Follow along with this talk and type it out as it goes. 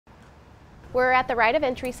We're at the Right of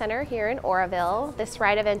Entry Center here in Oroville. This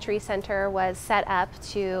Right of Entry Center was set up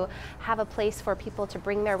to have a place for people to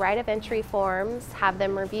bring their right of entry forms, have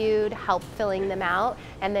them reviewed, help filling them out,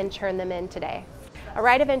 and then turn them in today. A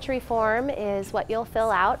right of entry form is what you'll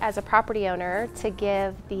fill out as a property owner to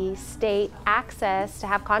give the state access to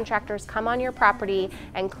have contractors come on your property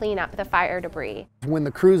and clean up the fire debris. When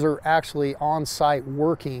the crews are actually on site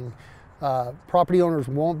working, property owners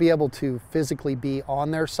won't be able to physically be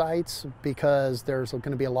on their sites because there's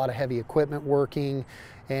going to be a lot of heavy equipment working,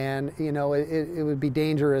 and it would be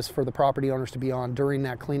dangerous for the property owners to be on during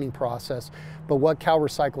that cleaning process. But what Cal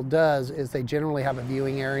Recycle does is they generally have a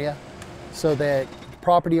viewing area so that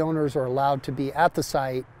property owners are allowed to be at the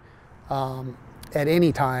site at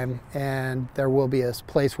any time, and there will be a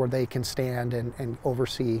place where they can stand and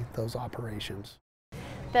oversee those operations.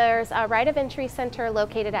 There's a Right of Entry Center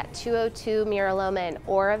located at 202 Miraloma in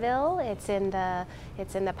Oroville. It's in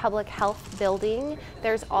the Public Health Building.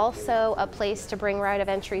 There's also a place to bring right of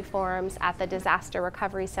entry forms at the Disaster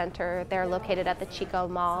Recovery Center. They're located at the Chico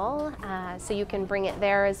Mall, so you can bring it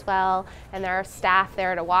there as well. And there are staff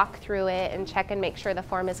there to walk through it and check and make sure the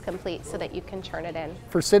form is complete so that you can turn it in.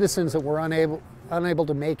 For citizens that were unable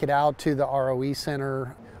to make it out to the ROE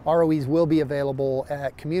Center, ROEs will be available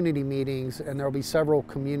at community meetings, and there will be several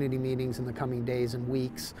community meetings in the coming days and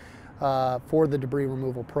weeks for the debris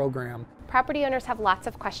removal program. Property owners have lots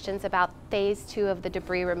of questions about phase 2 of the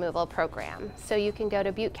debris removal program. So you can go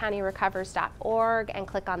to buttecountyrecovers.org and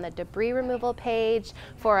click on the debris removal page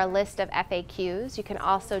for a list of FAQs. You can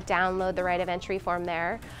also download the right of entry form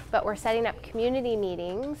there. But we're setting up community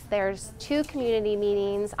meetings. There's 2 community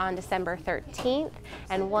meetings on December 13th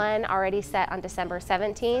and 1 already set on December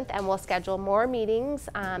 17th, and we'll schedule more meetings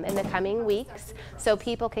in the coming weeks so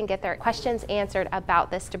people can get their questions answered about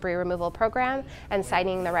this debris removal program and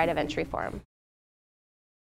signing the right of entry form.